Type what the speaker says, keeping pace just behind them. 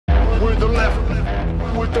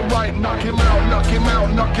One with the right, knock him out, knock him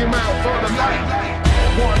out, knock him out for the night.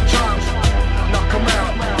 One time, knock him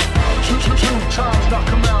out. Two times, knock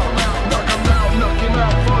him out, knock him out, knock him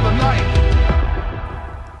out for the night.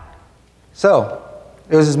 So,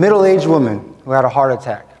 there was this middle-aged woman who had a heart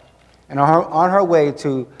attack. And on her way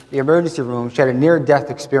to the emergency room, she had a near-death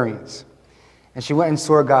experience. And she went and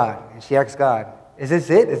saw God, and she asked God, is this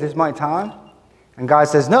it? Is this my time? And God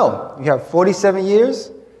says, no, you have 47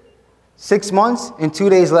 years, 6 months, and 2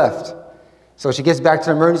 days left. So she gets back to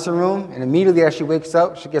the emergency room, and immediately as she wakes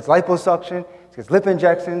up, she gets liposuction, she gets lip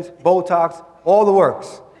injections, Botox, all the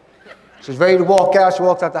works. She's ready to walk out. She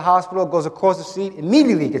walks out the hospital, goes across the street,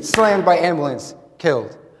 immediately gets slammed by ambulance,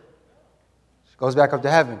 killed. She goes back up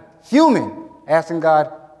to heaven, fuming, asking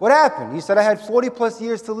God, what happened? You said I had 40 plus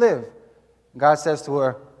years to live. And God says to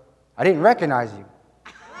her, I didn't recognize you.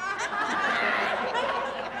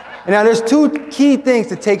 And now there's two key things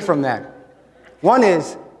to take from that. One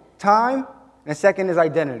is time, and the second is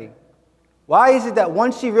identity. Why is it that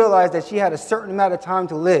once she realized that she had a certain amount of time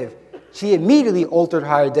to live, she immediately altered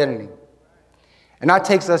her identity? And that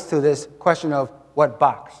takes us to this question of what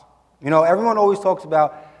box? You know, everyone always talks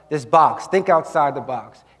about this box. Think outside the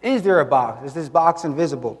box. Is there a box? Is this box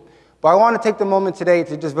invisible? But I want to take the moment today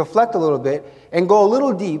to just reflect a little bit and go a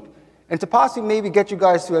little deep and to possibly maybe get you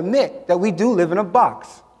guys to admit that we do live in a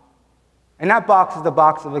box. And that box is the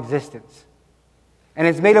box of existence. And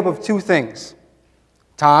it's made up of two things,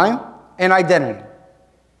 time and identity.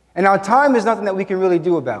 And now time is nothing that we can really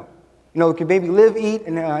do about. You know, we can maybe live, eat,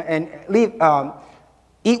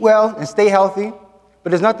 eat well and stay healthy, but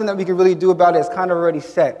there's nothing that we can really do about it. It's kind of already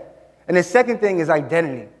set. And the second thing is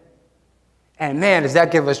identity. And man, does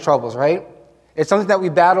that give us troubles, right? It's something that we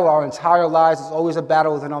battle our entire lives. It's always a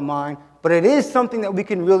battle within our mind. But it is something that we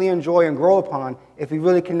can really enjoy and grow upon if we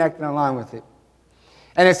really connect and align with it.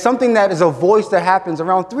 And it's something that is a voice that happens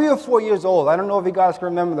around 3 or 4 years old. I don't know if you guys can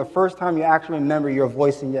remember the first time you actually remember your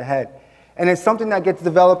voice in your head. And it's something that gets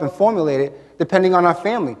developed and formulated depending on our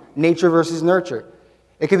family, nature versus nurture.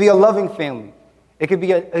 It could be a loving family. It could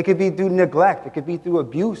be through neglect. It could be through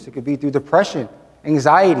abuse. It could be through depression,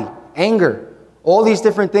 anxiety, anger. All these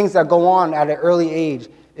different things that go on at an early age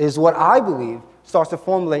is what I believe starts to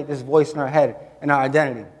formulate this voice in our head and our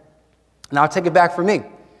identity. Now I'll take it back for me.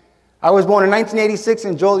 I was born in 1986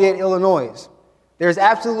 in Joliet, Illinois. There's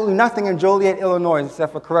absolutely nothing in Joliet, Illinois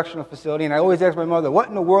except for a correctional facility, and I always ask my mother, what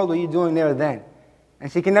in the world were you doing there then?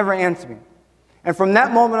 And she can never answer me. And from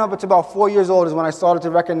that moment up to about 4 years old is when I started to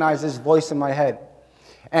recognize this voice in my head.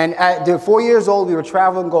 And at 4 years old, we would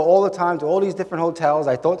travel and go all the time to all these different hotels.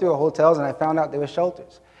 I thought they were hotels, and I found out they were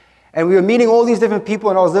shelters. And we were meeting all these different people,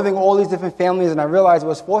 and I was living all these different families, and I realized it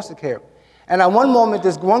was foster care. And at one moment,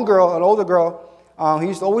 this one girl, an older girl, who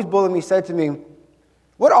used to always bully me, said to me,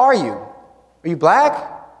 what are you? Are you black?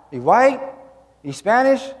 Are you white? Are you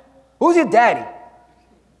Spanish? Who's your daddy?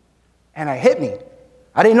 And it hit me.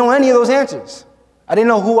 I didn't know any of those answers. I didn't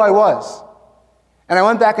know who I was. And I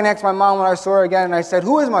went back and asked my mom when I saw her again, and I said,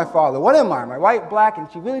 who is my father? What am I? Am I white, black? And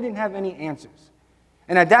she really didn't have any answers.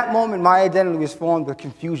 And at that moment, my identity was formed with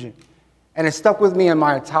confusion. And it stuck with me in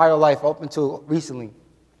my entire life up until recently.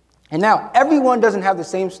 And now, everyone doesn't have the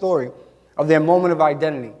same story of their moment of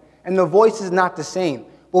identity. And the voice is not the same.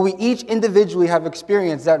 But we each individually have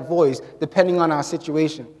experienced that voice depending on our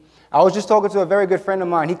situation. I was just talking to a very good friend of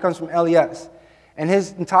mine. He comes from LES. And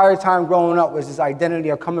his entire time growing up was this identity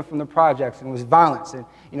of coming from the projects, and it was violence. And,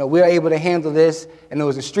 you know, we were able to handle this, and there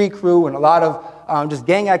was a street crew and a lot of just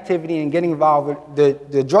gang activity and getting involved with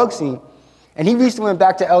the drug scene. And he recently went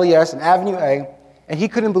back to LES and Avenue A, and he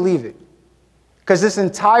couldn't believe it. Because this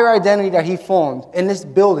entire identity that he formed in this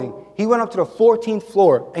building, he went up to the 14th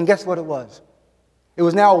floor, and guess what it was? It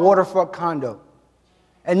was now a waterfront condo.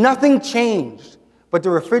 And nothing changed but the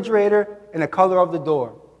refrigerator and the color of the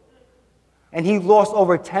door. And he lost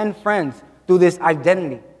over 10 friends through this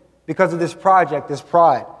identity because of this project, this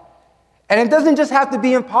pride. And it doesn't just have to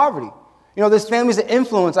be in poverty. You know, this family's an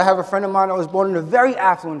influence. I have a friend of mine that was born in a very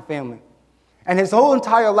affluent family. And his whole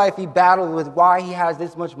entire life he battled with why he has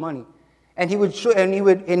this much money. And he would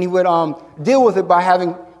deal with it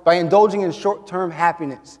by indulging in short-term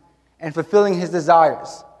happiness and fulfilling his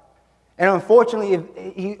desires. And unfortunately,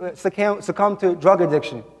 he succumbed to drug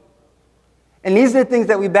addiction. And these are the things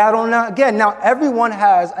that we battle now. Again, now everyone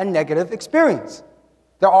has a negative experience.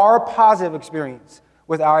 There are a positive experience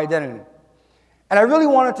with our identity. And I really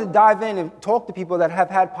wanted to dive in and talk to people that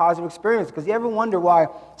have had positive experience, because you ever wonder why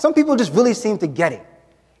some people just really seem to get it.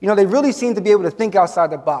 You know, they really seem to be able to think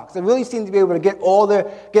outside the box. They really seem to be able to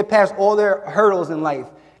get past all their hurdles in life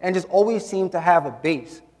and just always seem to have a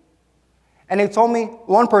base. And they told me,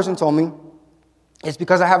 one person told me, It's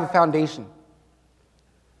because I have a foundation.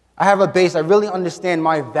 I have a base. I really understand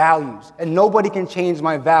my values, and nobody can change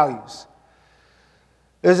my values.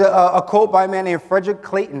 There's a quote by a man named Frederick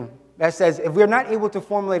Clayton that says, if we're not able to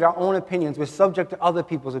formulate our own opinions, we're subject to other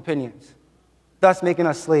people's opinions, thus making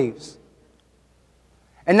us slaves.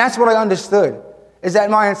 And that's what I understood, is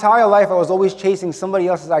that my entire life I was always chasing somebody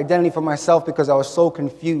else's identity for myself because I was so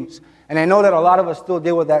confused. And I know that a lot of us still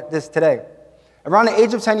deal with this today. Around the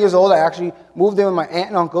age of 10 years old, I actually moved in with my aunt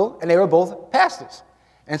and uncle, and they were both pastors.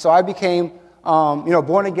 And so I became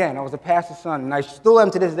born again. I was a pastor's son, and I still am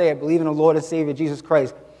to this day. I believe in the Lord and Savior, Jesus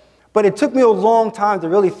Christ. But it took me a long time to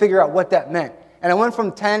really figure out what that meant. And I went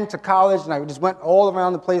from 10 to college, and I just went all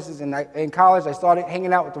around the places. And in college, I started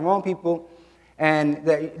hanging out with the wrong people and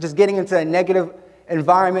just getting into a negative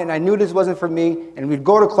environment. And I knew this wasn't for me. And we'd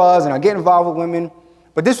go to clubs, and I'd get involved with women.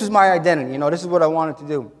 But this was my identity. This is what I wanted to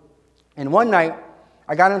do. And one night,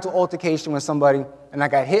 I got into an altercation with somebody, and I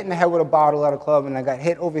got hit in the head with a bottle at a club, and I got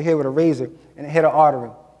hit over here with a razor, and it hit an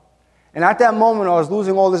artery. And at that moment, I was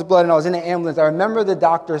losing all this blood, and I was in the ambulance. I remember the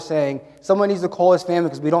doctor saying, someone needs to call his family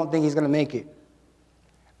because we don't think he's going to make it.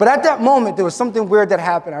 But at that moment, there was something weird that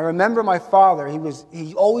happened. I remember my father,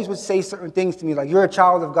 he always would say certain things to me, like, you're a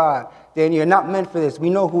child of God, Dan, you're not meant for this. We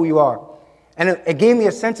know who you are. And it gave me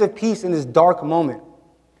a sense of peace in this dark moment.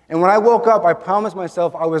 And when I woke up, I promised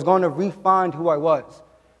myself I was going to re-find who I was,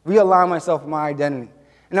 realign myself with my identity.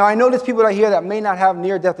 Now, I know there's people out here that may not have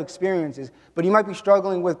near-death experiences, but you might be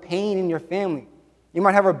struggling with pain in your family. You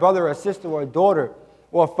might have a brother or a sister or a daughter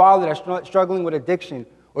or a father that's struggling with addiction,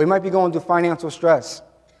 or you might be going through financial stress.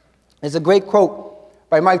 There's a great quote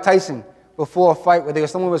by Mike Tyson before a fight where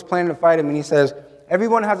someone was planning to fight him, and he says,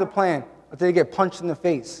 everyone has a plan until they get punched in the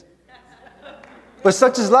face. But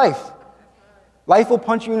such is life. Life will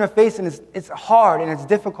punch you in the face, and it's hard and it's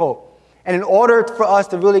difficult. And in order for us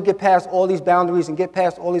to really get past all these boundaries and get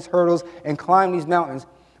past all these hurdles and climb these mountains,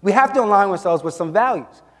 we have to align ourselves with some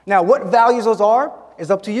values. Now, what values those are is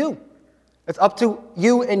up to you. It's up to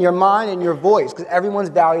you and your mind and your voice, because everyone's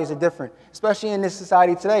values are different, especially in this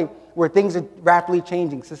society today where things are rapidly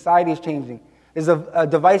changing. Society is changing. There's a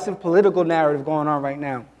divisive political narrative going on right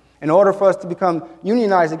now. In order for us to become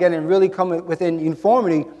unionized again and really come within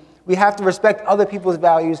uniformity, we have to respect other people's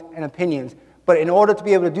values and opinions. But in order to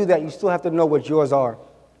be able to do that, you still have to know what yours are.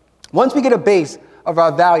 Once we get a base of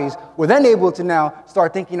our values, we're then able to now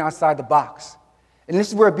start thinking outside the box. And this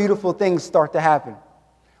is where beautiful things start to happen.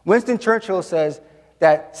 Winston Churchill says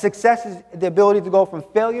that success is the ability to go from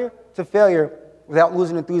failure to failure without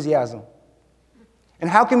losing enthusiasm. And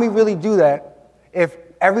how can we really do that if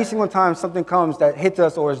every single time something comes that hits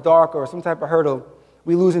us or is dark or some type of hurdle,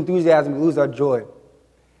 we lose enthusiasm, we lose our joy?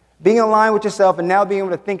 Being aligned with yourself and now being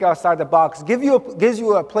able to think outside the box gives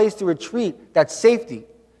you a place to retreat that's safety.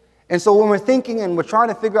 And so when we're thinking and we're trying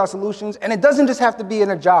to figure out solutions, and it doesn't just have to be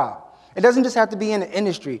in a job. It doesn't just have to be in an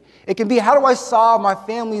industry. It can be, how do I solve my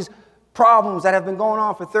family's problems that have been going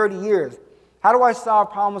on for 30 years? How do I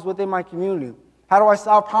solve problems within my community? How do I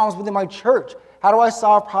solve problems within my church? How do I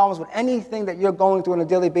solve problems with anything that you're going through on a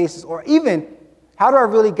daily basis? Or even, how do I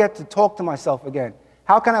really get to talk to myself again?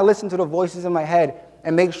 How can I listen to the voices in my head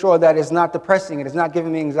and make sure that it's not depressing, it is not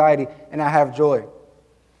giving me anxiety, and I have joy?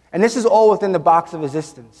 And this is all within the box of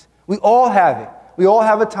existence. We all have it. We all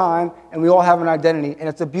have a time, and we all have an identity, and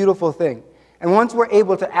it's a beautiful thing. And once we're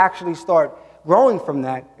able to actually start growing from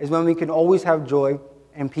that is when we can always have joy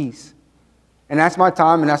and peace. And that's my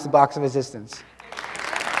time, and that's the box of existence.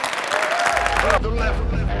 The left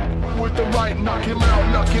with the right, knock him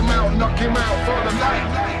out, knock him out, knock him out for the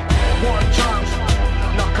night. One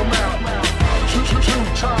time, knock him out. Two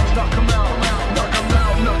times, knock him out, knock him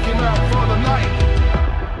out, knock him out for the night.